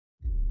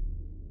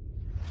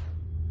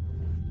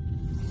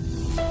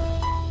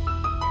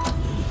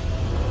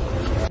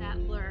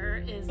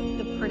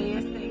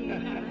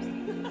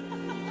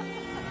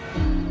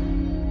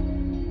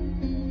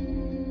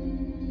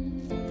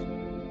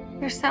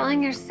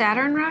selling your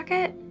Saturn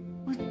rocket?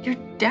 Well, your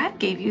dad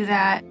gave you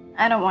that.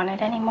 I don't want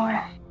it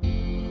anymore.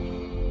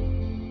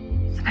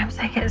 Sometimes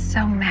I get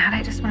so mad,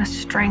 I just want to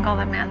strangle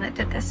the man that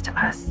did this to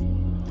us.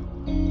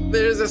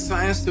 There is a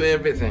science to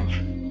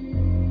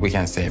everything. We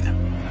can save them.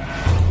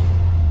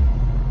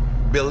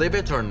 Believe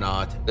it or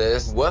not,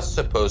 this was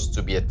supposed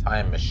to be a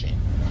time machine.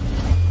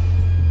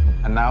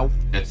 And now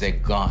it's a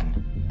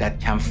gun that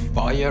can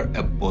fire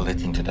a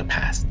bullet into the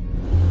past.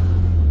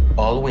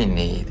 All we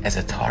need is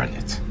a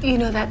target. You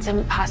know that's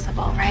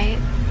impossible, right?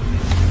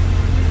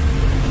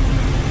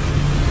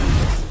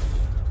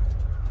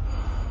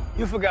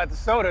 You forgot the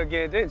soda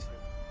again, didn't you?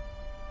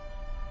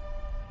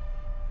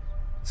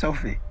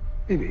 Sophie,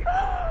 baby.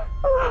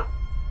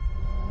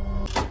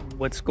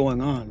 What's going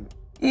on?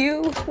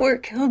 You were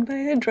killed by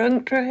a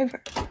drunk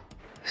driver.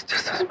 This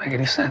just doesn't make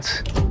any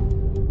sense.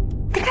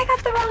 I think I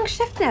got the wrong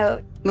shift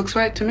note. Looks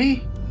right to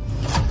me.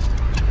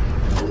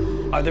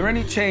 Are there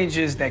any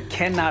changes that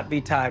cannot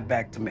be tied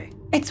back to me?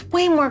 It's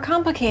way more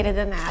complicated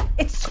than that.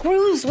 It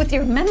screws with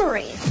your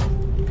memory.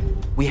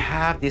 We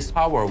have this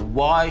power.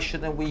 Why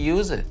shouldn't we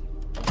use it?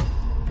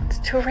 It's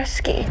too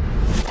risky.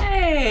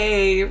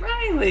 Hey,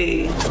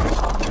 Riley.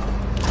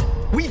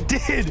 We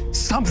did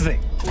something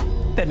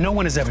that no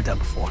one has ever done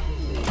before.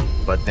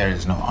 But there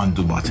is no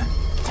undo button.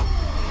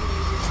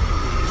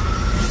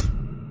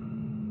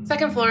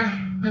 Second floor,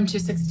 room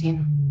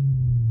 216.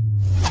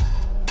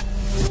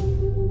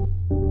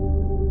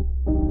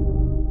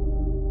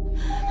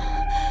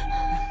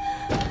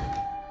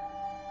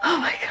 Oh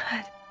my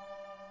God.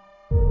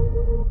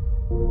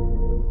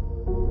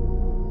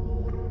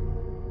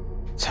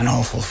 It's an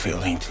awful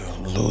feeling to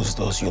lose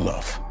those you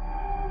love.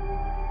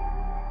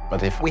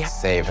 But if we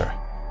save her,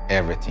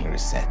 everything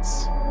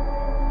resets.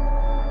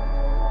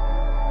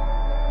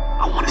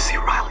 I want to see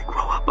Riley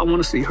grow up. I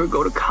want to see her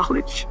go to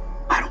college.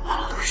 I don't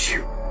want to lose you.